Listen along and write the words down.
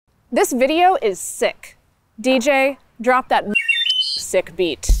This video is sick. DJ, drop that sick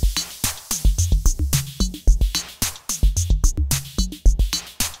beat.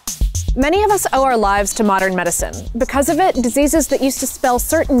 Many of us owe our lives to modern medicine. Because of it, diseases that used to spell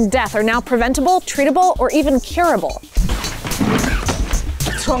certain death are now preventable, treatable, or even curable.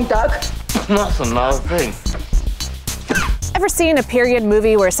 What's wrong, Doug? That's another thing. Ever seen a period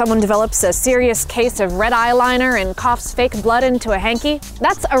movie where someone develops a serious case of red eyeliner and coughs fake blood into a hanky?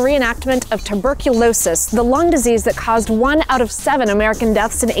 That's a reenactment of tuberculosis, the lung disease that caused 1 out of 7 American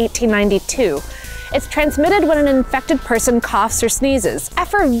deaths in 1892. It's transmitted when an infected person coughs or sneezes,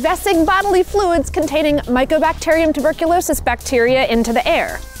 effervescing bodily fluids containing Mycobacterium tuberculosis bacteria into the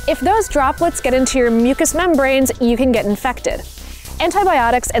air. If those droplets get into your mucous membranes, you can get infected.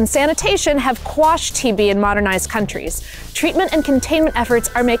 Antibiotics and sanitation have quashed TB in modernized countries. Treatment and containment efforts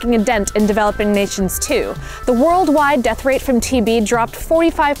are making a dent in developing nations too. The worldwide death rate from TB dropped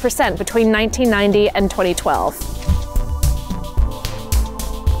 45% between 1990 and 2012.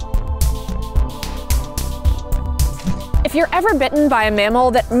 If you're ever bitten by a mammal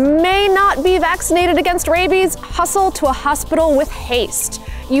that may not be vaccinated against rabies, hustle to a hospital with haste.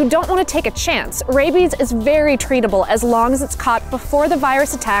 You don't want to take a chance. Rabies is very treatable as long as it's caught before the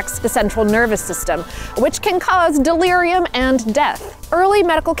virus attacks the central nervous system, which can cause delirium and death. Early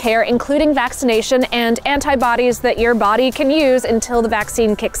medical care, including vaccination and antibodies that your body can use until the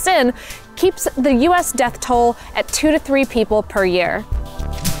vaccine kicks in, keeps the US death toll at 2 to 3 people per year.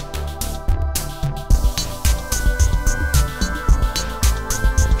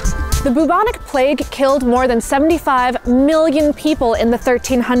 The Bubonic Plague killed more than 75 million people in the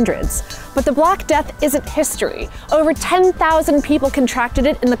 1300s. But the Black Death isn't history. Over 10,000 people contracted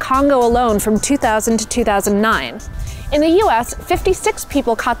it in the Congo alone from 2000 to 2009. In the US, 56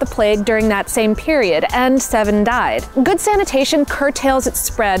 people caught the plague during that same period, and 7 died. Good sanitation curtails its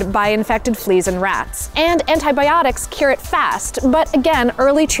spread by infected fleas and rats. And antibiotics cure it fast, but again,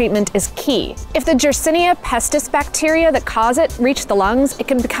 early treatment is key. If the Yersinia pestis bacteria that cause it reach the lungs, it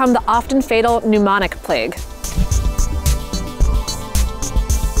can become the often fatal pneumonic plague.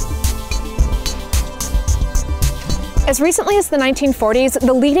 As recently as the 1940s,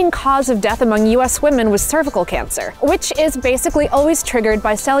 the leading cause of death among US women was cervical cancer, which is basically always triggered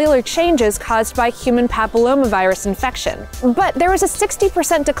by cellular changes caused by human papillomavirus infection. But there was a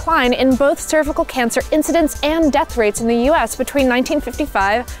 60% decline in both cervical cancer incidence and death rates in the US between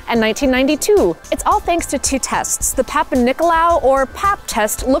 1955 and 1992. It's all thanks to 2 tests. The Papa-Nicolau or PAP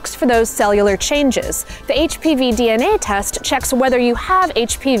test looks for those cellular changes. The HPV DNA test checks whether you have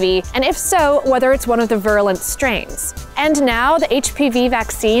HPV, and if so, whether it's one of the virulent strains. And now, the HPV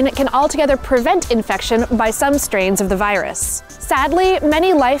vaccine can altogether prevent infection by some strains of the virus. Sadly,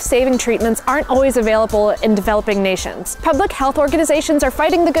 many life-saving treatments aren't always available in developing nations. Public health organizations are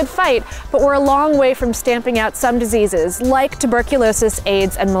fighting the good fight, but we're a long way from stamping out some diseases, like tuberculosis,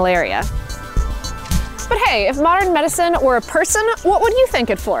 AIDS, and malaria. But hey, if modern medicine were a person, what would you think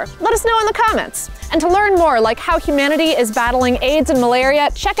it for? Let us know in the comments. And to learn more, like how humanity is battling AIDS and malaria,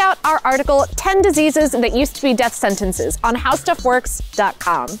 check out our article, 10 Diseases That Used to Be Death Sentences, on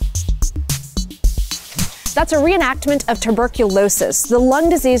howstuffworks.com. That's a reenactment of tuberculosis, the lung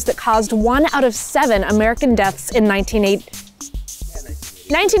disease that caused 1 out of 7 American deaths in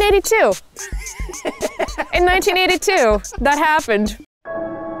 1982. In 1982, that happened.